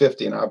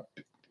 1950, and I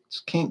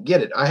just can't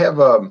get it. I have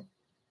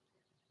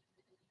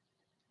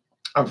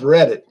I've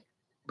read it,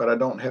 but I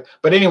don't have.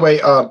 But anyway,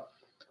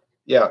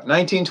 yeah,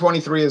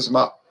 1923 is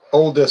my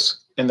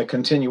oldest in the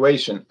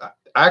continuation.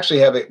 I actually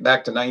have it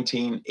back to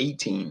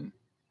 1918.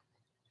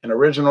 An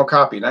original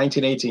copy,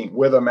 1918,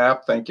 with a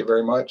map. Thank you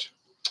very much.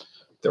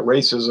 The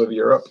Races of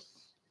Europe.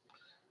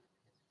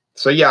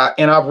 So yeah,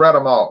 and I've read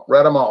them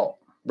all.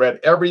 Read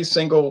every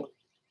single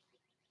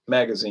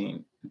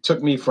magazine. It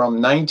took me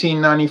from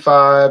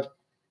 1995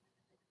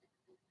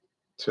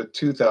 to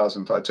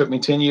 2005. It took me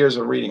 10 years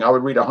of reading. I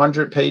would read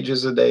 100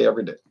 pages a day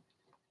every day,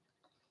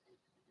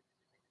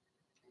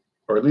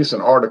 or at least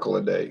an article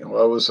a day.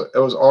 Well, it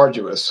was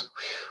arduous.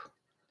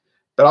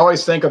 But I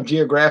always think of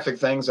geographic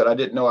things that I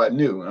didn't know I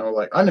knew. And I was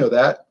like, I know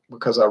that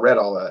because I read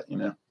all that, you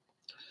know.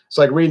 It's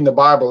like reading the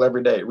Bible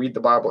every day. Read the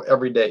Bible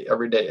every day. I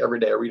read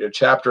a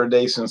chapter a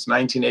day since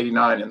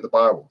 1989 in the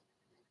Bible.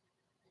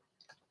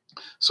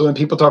 So when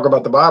people talk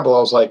about the Bible, I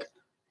was like,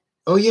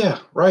 oh, yeah,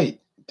 right.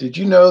 Did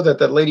you know that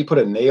that lady put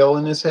a nail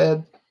in his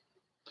head?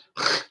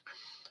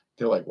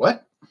 They're like,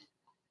 what?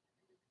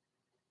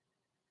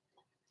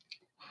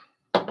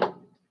 I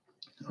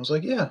was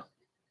like, yeah.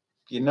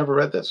 You never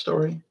read that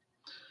story?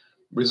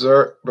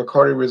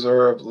 Bacardi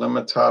Reserve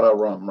Limitada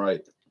rum,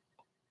 right?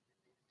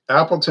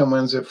 Appleton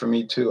wins it for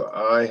me too.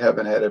 I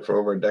haven't had it for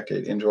over a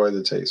decade. Enjoy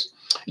the taste.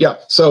 Yeah.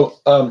 So,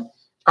 all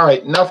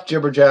right. Enough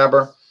jibber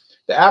jabber.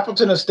 The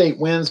Appleton Estate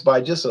wins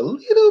by just a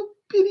little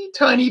bitty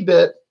tiny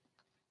bit,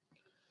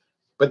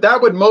 but that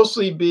would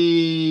mostly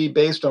be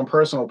based on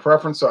personal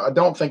preference. So I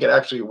don't think it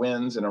actually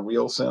wins in a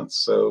real sense.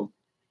 So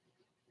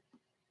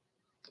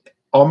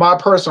on my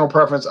personal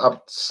preference, I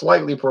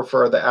slightly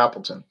prefer the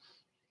Appleton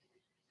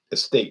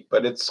Estate,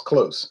 but it's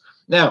close.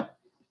 Now,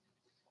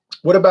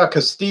 what about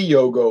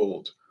Castillo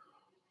Gold?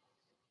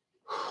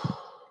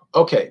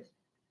 Okay.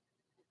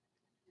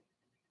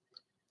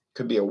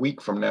 Could be a week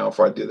from now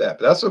if I do that,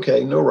 but that's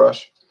okay. No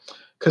rush.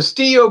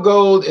 Castillo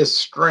Gold is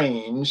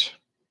strange.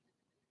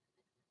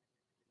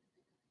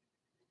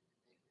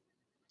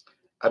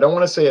 I don't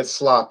want to say it's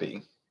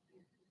sloppy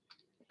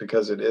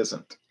because it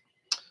isn't.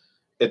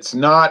 It's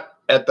not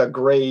at the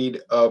grade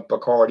of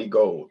Bacardi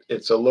Gold.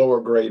 It's a lower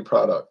grade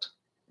product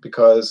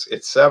because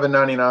it's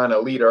 $7.99 a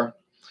liter,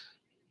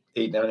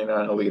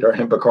 $8.99 a liter,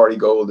 and Bacardi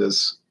Gold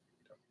is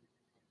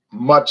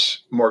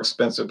much more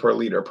expensive per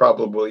liter,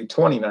 probably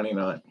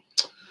 $20.99.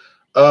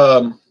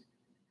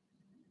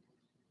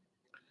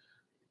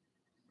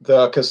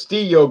 The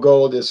Castillo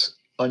Gold is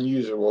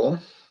unusual.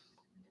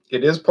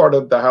 It is part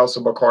of the House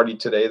of Bacardi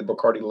today, the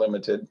Bacardi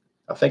Limited.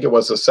 I think it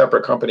was a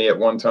separate company at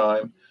one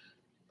time,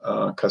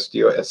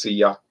 Castillo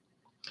S.C.A.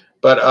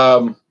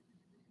 But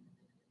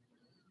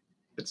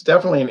it's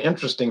definitely an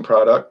interesting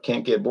product.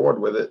 Can't get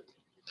bored with it.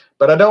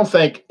 But I don't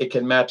think it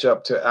can match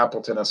up to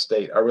Appleton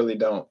Estate. I really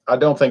don't. I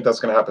don't think that's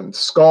going to happen.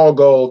 Skull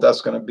Gold,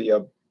 that's going to be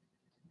a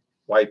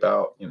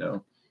wipeout, you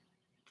know.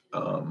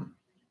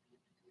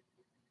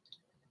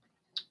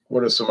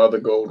 What are some other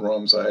gold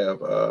rums I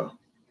have?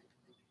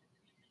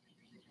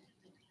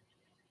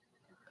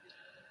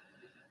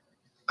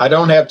 I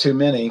don't have too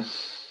many.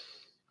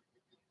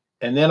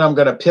 And then I'm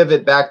going to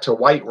pivot back to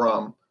white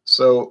rum.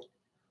 So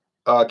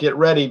get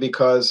ready,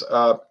 because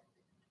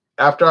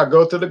after I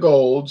go through the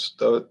golds,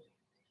 the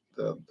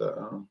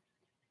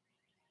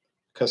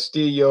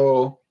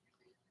Castillo,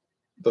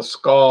 the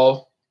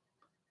Skull,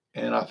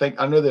 and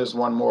I know there's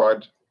one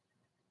more.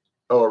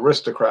 Oh,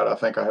 Aristocrat. I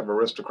think I have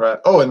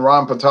Aristocrat. Oh, and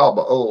Ron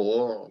Pontalba.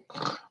 Oh,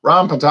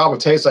 Ron Pontalba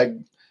tastes like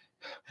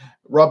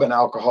rubbing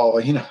alcohol,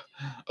 you know.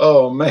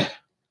 Oh man,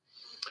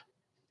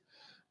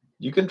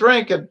 you can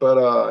drink it,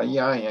 but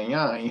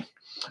yeah.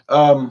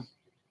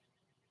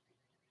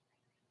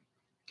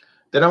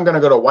 Then I'm going to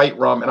go to white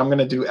rum, and I'm going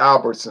to do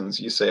Albertsons.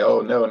 You say,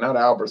 oh no, not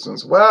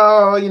Albertsons.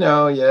 Well, you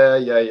know, yeah.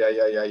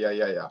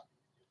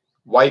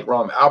 White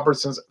rum,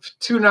 Albertsons,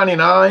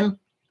 $2.99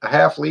 a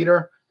half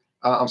liter.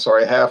 I'm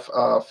sorry, half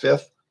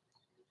fifth,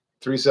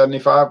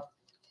 $3.75.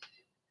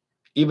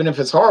 Even if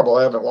it's horrible,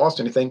 I haven't lost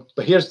anything.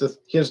 But here's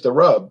the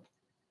rub.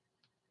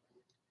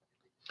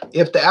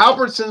 If the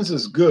Albertsons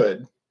is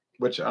good,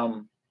 which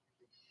I'm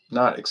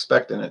not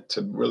expecting it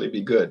to really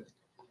be good,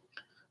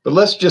 but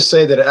let's just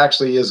say that it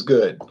actually is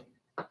good,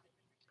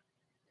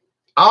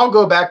 I'll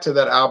go back to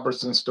that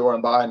Albertsons store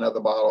and buy another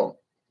bottle.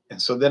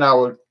 And so then I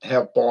would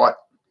have bought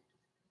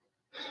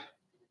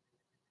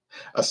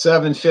a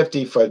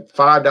 $7.50 for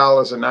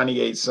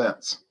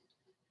 $5.98.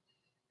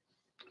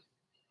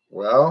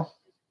 Well,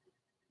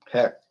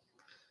 heck,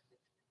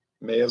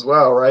 may as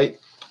well, right?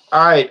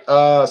 All right.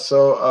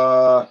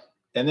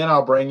 And then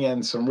I'll bring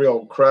in some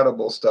real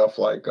credible stuff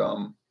like,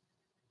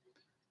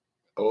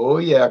 oh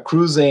yeah,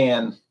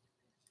 Cruzan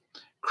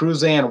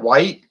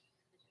White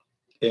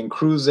and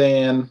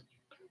Cruzan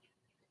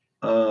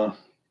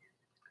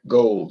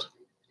Gold.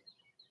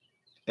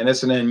 And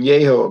it's an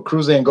añejo.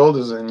 Cruzan Gold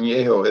is an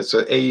añejo. It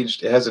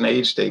has an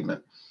age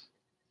statement.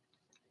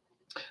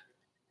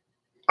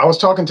 I was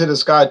talking to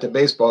this guy at the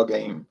baseball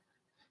game.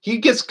 He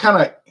gets kind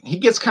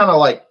of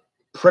like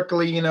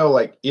prickly, you know,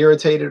 like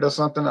irritated or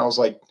something. I was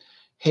like,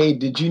 hey,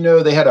 did you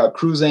know they had a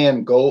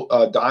Cruzan Gold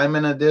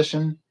Diamond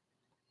Edition?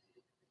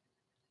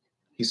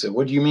 He said,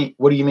 what do you mean?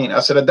 What do you mean? I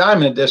said, a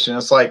Diamond Edition.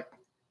 It's like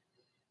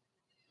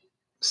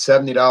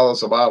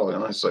 $70 a bottle. You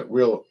know, it's like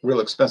real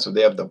expensive.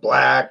 They have the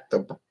black,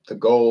 the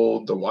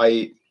gold, the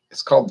white.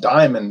 It's called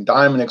Diamond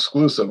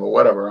exclusive or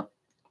whatever.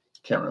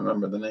 Can't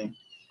remember the name.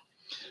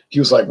 He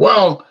was like,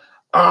 well,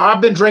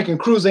 I've been drinking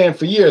Cruzan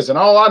for years, and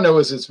all I know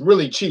is it's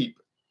really cheap.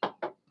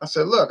 I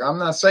said, look, I'm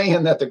not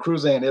saying that the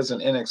Cruzan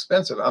isn't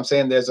inexpensive. I'm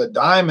saying there's a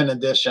Diamond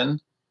Edition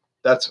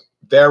that's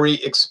very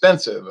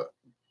expensive,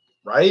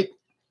 right?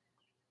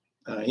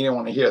 He didn't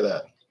want to hear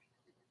that.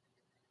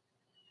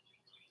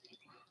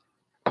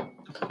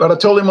 But I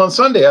told him on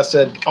Sunday, I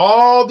said,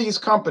 all these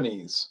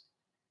companies,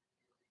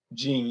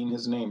 Gene,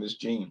 his name is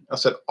Gene. I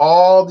said,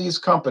 all these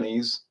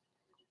companies,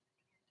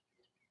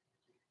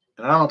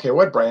 and I don't care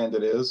what brand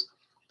it is,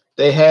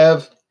 they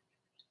have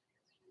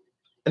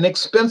an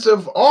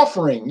expensive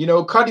offering, you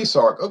know, Cuddy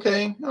Sark.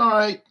 Okay, all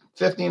right,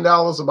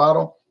 $15 a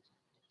bottle.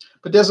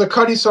 But there's a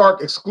Cuddy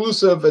Sark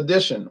exclusive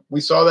edition.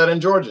 We saw that in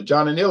Georgia.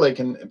 John and Neely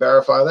can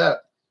verify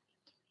that.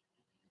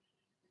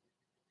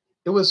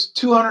 It was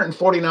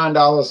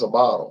 $249 a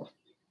bottle.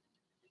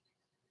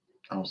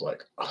 I was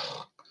like,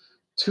 oh,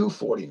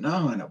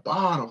 $249 a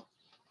bottle.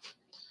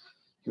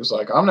 He was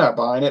like, I'm not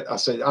buying it. I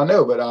said, I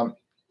know, but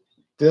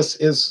this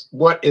is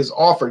what is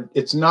offered.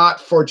 It's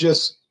not for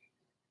just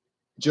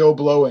Joe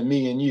Blow and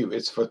me and you.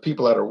 It's for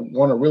people that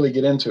want to really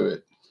get into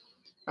it.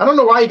 I don't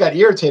know why he got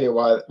irritated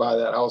by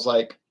that. I was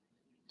like,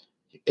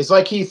 it's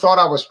like he thought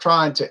I was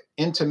trying to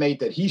intimate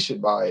that he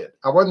should buy it.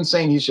 I wasn't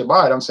saying he should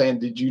buy it. I'm saying,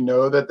 did you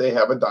know that they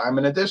have a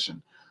Diamond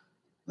Edition?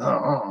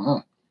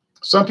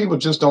 Some people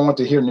just don't want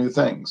to hear new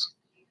things.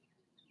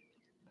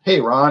 Hey,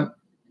 Ron,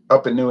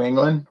 up in New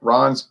England.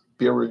 Ron's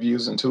Beer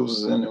Reviews and Tools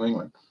is in New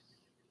England.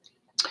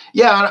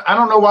 Yeah, I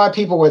don't know why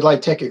people would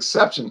like take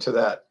exception to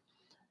that.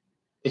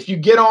 If you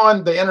get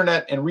on the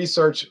internet and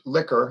research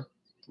liquor,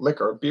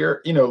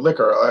 beer, you know,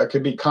 liquor, it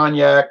could be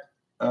cognac,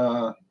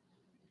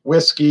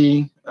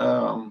 whiskey,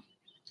 rum,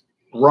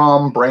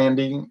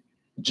 brandy,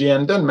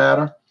 gin, doesn't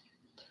matter.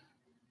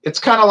 It's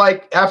kind of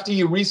like after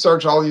you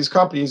research all these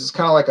companies, it's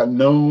kind of like a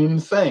known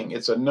thing.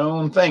 It's a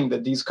known thing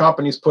that these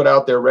companies put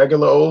out their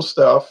regular old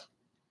stuff,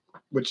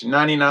 which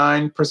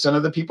 99%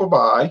 of the people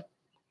buy.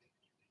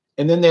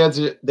 And then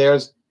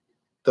there's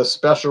the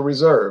special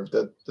reserve,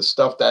 the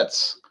stuff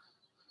that's,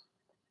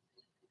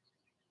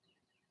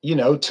 you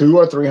know, $200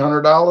 or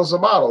 $300 a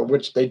bottle,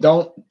 which they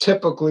don't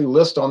typically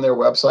list on their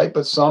website,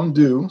 but some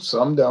do,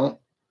 some don't.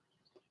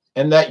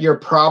 And that you're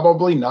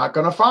probably not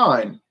going to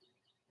find.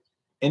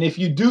 And if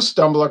you do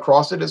stumble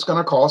across it, it's going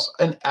to cost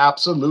an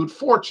absolute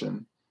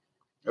fortune.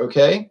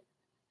 Okay?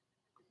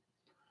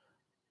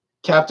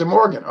 Captain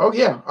Morgan. Oh,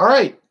 yeah. All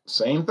right.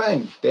 Same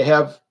thing. They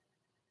have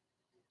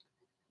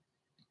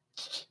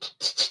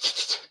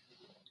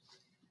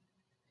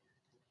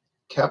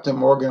Captain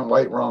Morgan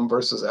white rum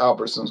versus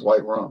Albertsons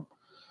white rum.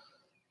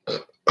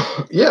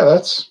 Yeah,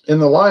 that's in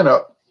the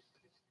lineup.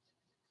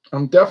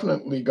 I'm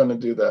definitely going to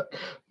do that.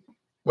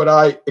 Would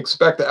I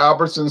expect the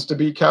Albertsons to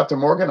beat Captain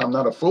Morgan? I'm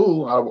not a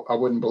fool. I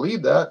wouldn't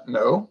believe that.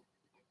 No.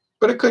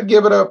 But it could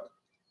give it up.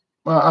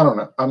 Well, I don't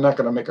know. I'm not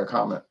going to make a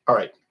comment. All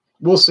right.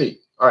 We'll see.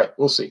 All right.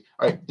 We'll see.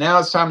 All right. Now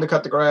it's time to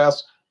cut the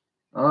grass.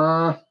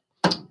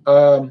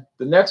 The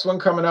next one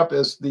coming up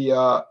is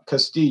the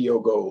Castillo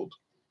Gold.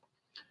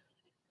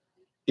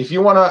 If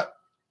you want to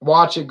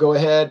watch it, go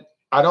ahead.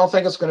 I don't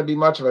think it's going to be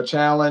much of a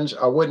challenge.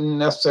 I wouldn't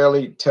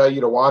necessarily tell you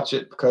to watch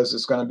it because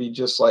it's going to be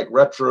just like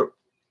retro,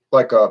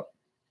 like a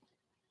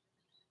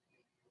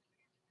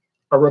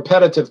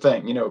repetitive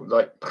thing, you know,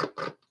 like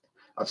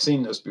I've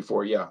seen this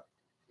before. Yeah.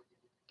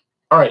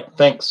 All right.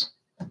 Thanks.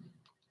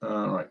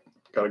 All right.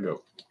 Gotta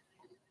go.